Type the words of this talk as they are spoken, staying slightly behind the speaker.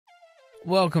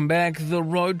Welcome back. The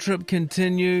road trip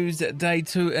continues. Day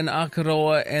 2 in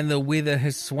Akaroa, and the weather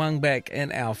has swung back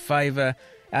in our favour.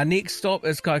 Our next stop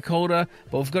is Kaikōura,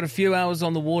 but we've got a few hours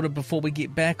on the water before we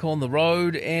get back on the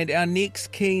road, and our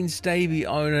next keen Stabie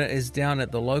owner is down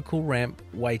at the local ramp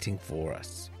waiting for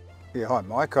us. Yeah, hi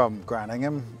Mike, I'm Grant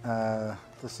Ingham.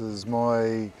 This is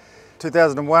my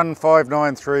 2001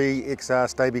 593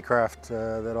 XR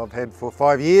Stabicraft that I've had for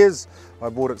 5 years. I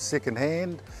bought it second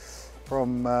hand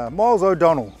from Miles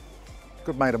O'Donnell,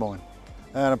 good mate of mine.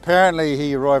 And apparently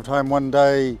he arrived home one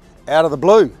day out of the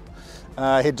blue.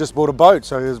 He'd just bought a boat,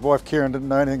 so his wife Karen didn't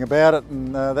know anything about it,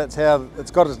 and that's how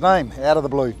it's got its name, out of the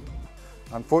blue.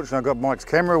 Unfortunately I got Mike's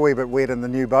camera a wee bit wet in the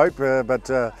new boat, but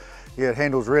yeah, it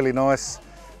handles really nice,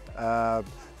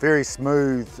 very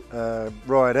smooth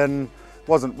ride in.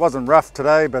 Wasn't rough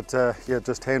today, but yeah, it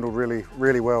just handled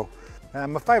really well.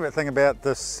 My favourite thing about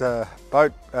this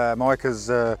boat, Mike, is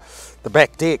the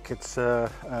back deck. It's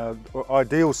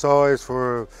ideal size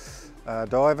for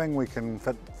diving. We can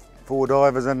fit 4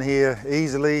 divers in here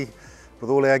easily with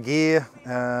all our gear,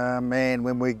 and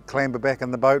when we clamber back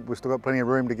in the boat we've still got plenty of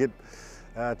room to get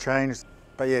changed.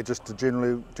 But yeah, just a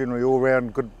generally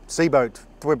all-round good sea boat.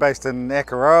 We're based in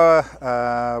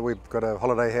Akaroa. We've got a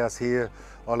holiday house here.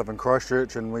 I live in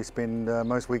Christchurch, and we spend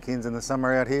most weekends in the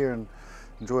summer out here and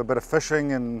enjoy a bit of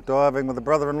fishing and diving with a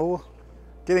brother-in-law.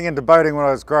 Getting into boating when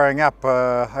I was growing up,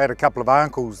 I had a couple of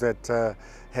uncles that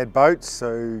had boats.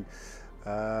 So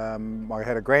I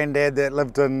had a granddad that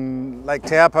lived in Lake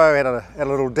Taupo, had a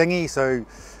little dinghy, so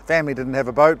family didn't have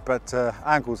a boat, but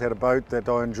uncles had a boat that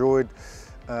I enjoyed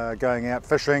going out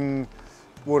fishing,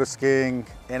 water skiing,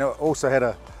 and I also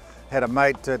had a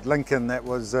mate at Lincoln that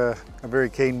was a very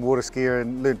keen water skier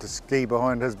and learned to ski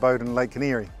behind his boat in Lake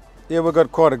Canary. Yeah, we've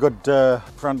got quite a good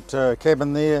front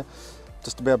cabin there,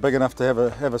 just about big enough to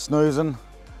have a snooze in.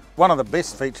 One of the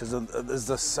best features is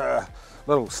this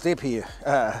little step here.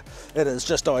 It is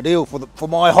just ideal for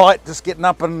my height, just getting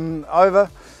up and over.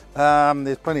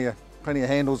 There's plenty of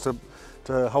handles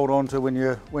to hold on to when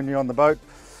you're on the boat.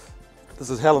 This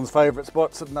is Helen's favourite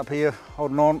spot, sitting up here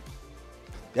holding on.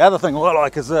 The other thing I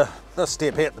like is this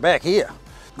step here at the back here.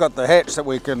 Got the hatch that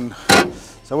we can,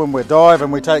 so when we're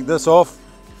diving we take this off,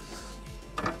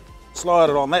 slide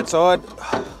it on that side,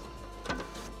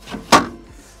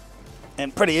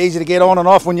 and pretty easy to get on and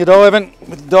off when you're diving.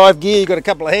 With the dive gear you've got a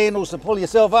couple of handles to pull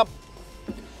yourself up.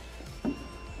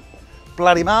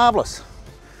 Bloody marvellous.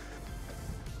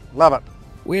 Love it.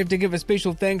 We have to give a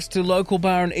special thanks to local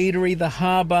bar and eatery, the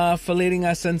Harbar, for letting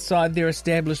us inside their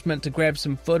establishment to grab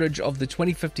some footage of the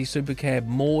 2050 Supercab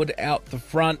moored out the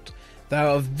front. They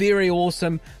are very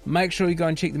awesome. Make sure you go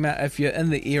and check them out if you're in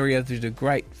the area. They do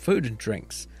great food and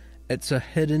drinks. It's a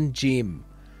hidden gem.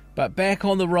 But back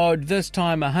on the road, this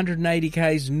time 180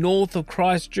 k's north of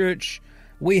Christchurch,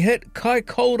 we hit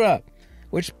Kaikōura,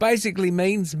 which basically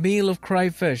means meal of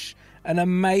crayfish. An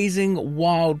amazing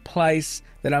wild place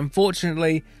that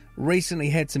unfortunately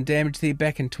recently had some damage there.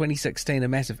 Back in 2016, a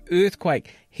massive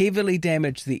earthquake heavily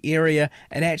damaged the area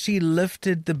and actually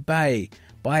lifted the bay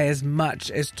by as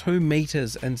much as 2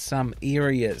 metres in some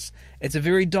areas. It's a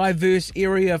very diverse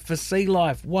area for sea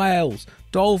life, whales,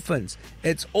 dolphins,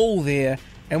 it's all there.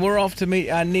 And we're off to meet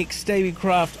our next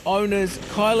Stabicraft owners,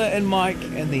 Kaelah and Mike,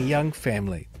 and their young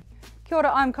family. Kia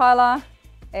ora, I'm Kaelah,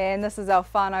 and this is our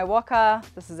whānau waka.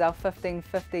 This is our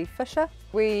 1550 fisher.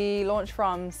 We launched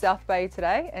from South Bay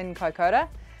today in Kaikōura.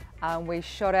 We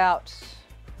shot out,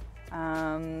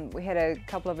 we had a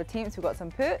couple of attempts, we got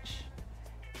some perch,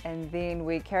 and then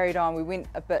we carried on. We went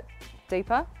a bit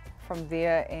deeper from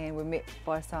there and we met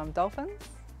by some dolphins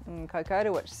in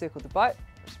Kaikōura, which circled the boat,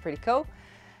 which is pretty cool.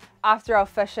 After our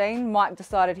fishing, Mike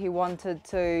decided he wanted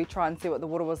to try and see what the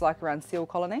water was like around Seal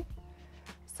Colony.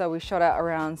 So we shot out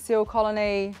around Seal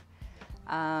Colony.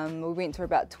 We went to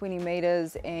about 20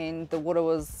 metres and the water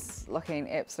was looking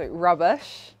absolute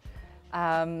rubbish.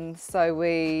 So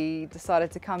we decided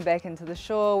to come back into the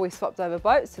shore. We swapped over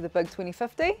boats to the big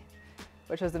 2050,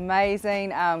 which was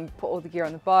amazing. Put all the gear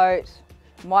on the boat.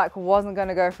 Mike wasn't going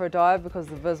to go for a dive because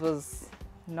the viz was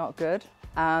not good.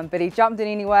 But he jumped in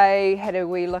anyway, had a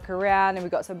wee look around, and we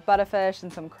got some butterfish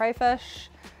and some crayfish,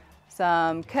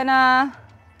 some kina,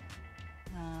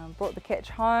 brought the catch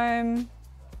home,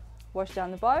 washed down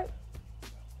the boat,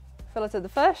 filleted the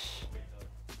fish,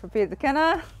 prepared the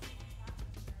kina,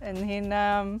 and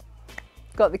then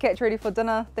got the catch ready for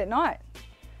dinner that night.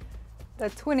 The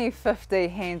 2050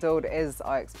 handled as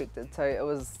I expected to. It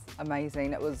was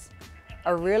amazing. It was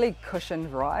a really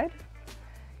cushioned ride.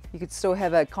 You could still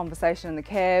have a conversation in the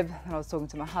cab, and I was talking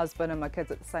to my husband and my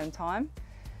kids at the same time.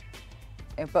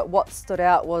 But what stood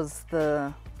out was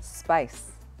the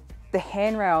space. The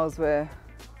handrails were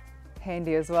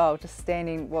handy as well, just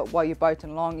standing while you're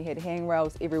boating along. You had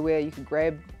handrails everywhere you could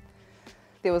grab.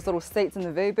 There was little seats in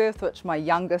the V-berth, which my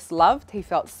youngest loved. He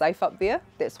felt safe up there.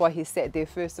 That's why he sat there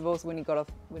first of all, when he got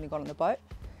on the boat.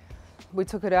 We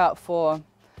took it out for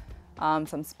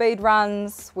some speed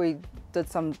runs. We did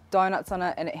some donuts on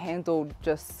it, and it handled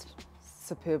just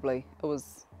superbly. It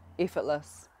was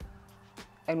effortless,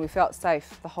 and we felt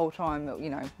safe the whole time.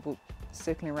 You know, we were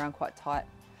circling around quite tight.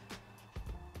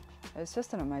 It was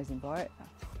just an amazing boat.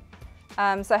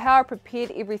 So how I prepared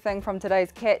everything from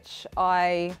today's catch,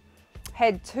 I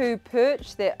had 2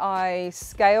 perch that I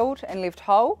scaled and left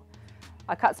whole.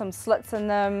 I cut some slits in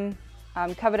them,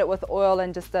 covered it with oil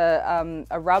and just a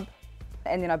rub,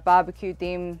 and then I barbecued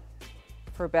them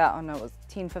for about, I don't know, it was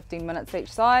 10-15 minutes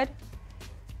each side.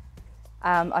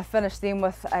 I finished them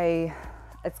with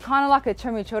it's kind of like a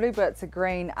chimichurri, but it's a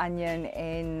green onion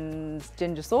and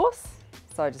ginger sauce.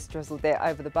 So I just drizzled that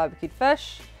over the barbecued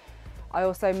fish. I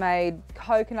also made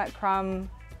coconut crumb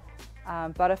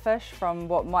butterfish from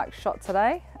what Mike shot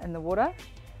today in the water.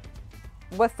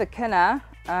 With the kina,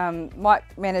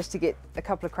 Mike managed to get a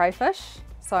couple of crayfish.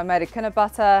 So I made a kina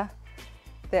butter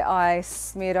that I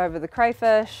smeared over the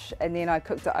crayfish, and then I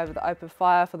cooked it over the open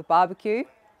fire for the barbecue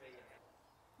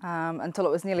until it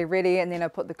was nearly ready, and then I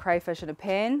put the crayfish in a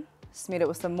pan, smeared it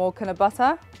with some more kina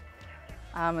butter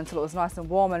until it was nice and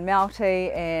warm and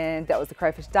melty, and that was the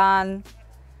crayfish done.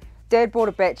 Dad brought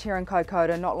a batch here in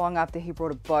Kaikōura not long after he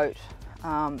brought a boat,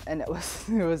 and it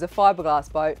was a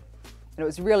fiberglass boat, and it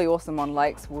was really awesome on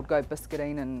lakes. We'd go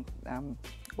biscuiting and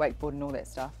wakeboard and all that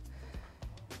stuff.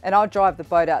 And I'll drive the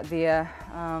boat out there.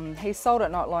 He sold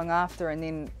it not long after, and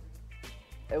then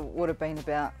it would have been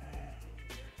about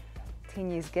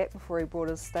 10 years gap before he brought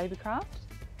his Stabicraft.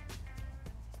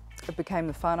 It became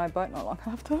the whānau boat not long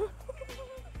after.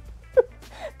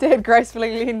 Dad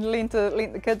gracefully lent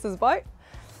the kids his boat.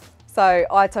 So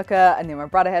I took it, and then my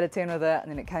brother had a turn with it,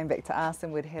 and then it came back to us,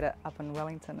 and we'd had it up in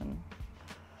Wellington, and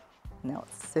now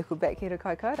it's circled back here to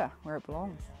Kaikōura, where it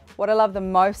belongs. What I love the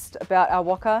most about our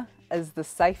waka is the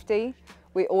safety.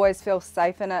 We always feel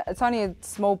safe in it. It's only a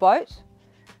small boat,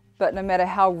 but no matter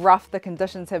how rough the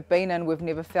conditions have been in, we've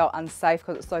never felt unsafe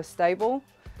because it's so stable.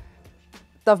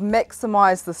 They've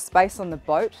maximised the space on the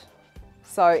boat.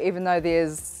 So even though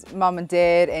there's mum and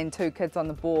dad and 2 kids on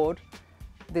the board,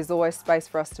 there's always space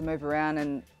for us to move around,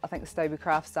 and I think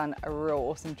Stabicraft's done a real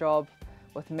awesome job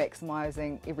with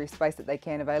maximising every space that they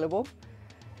can available.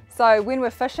 So when we're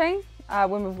fishing,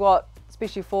 when we've got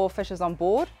especially 4 fishers on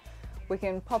board, we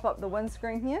can pop up the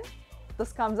windscreen here.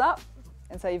 This comes up,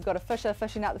 and so you've got a fisher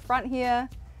fishing out the front here,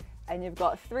 and you've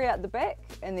got 3 out the back,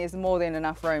 and there's more than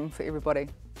enough room for everybody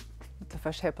to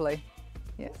fish happily.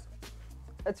 Yes.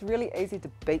 It's really easy to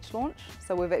beach launch,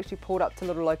 so we've actually pulled up to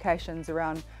little locations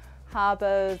around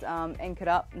harbours, anchored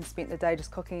up and spent the day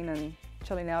just cooking and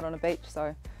chilling out on a beach,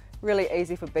 so really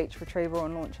easy for beach retrieval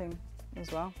and launching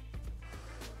as well.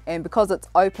 And because it's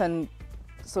open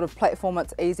sort of platform,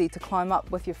 it's easy to climb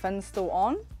up with your fins still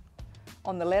on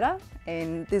the ladder,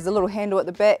 and there's a little handle at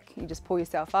the back. You just pull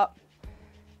yourself up,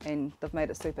 and they've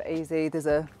made it super easy. There's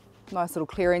a nice little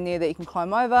clearing there that you can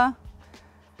climb over,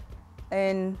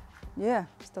 and yeah,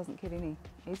 it just doesn't get any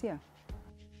easier.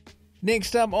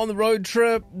 Next up on the road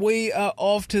trip, we are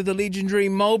off to the legendary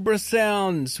Marlborough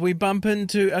Sounds. We bump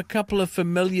into a couple of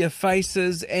familiar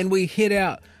faces, and we head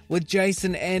out with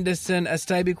Jason Anderson, a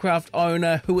Stabicraft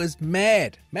owner who is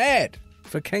mad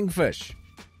for kingfish.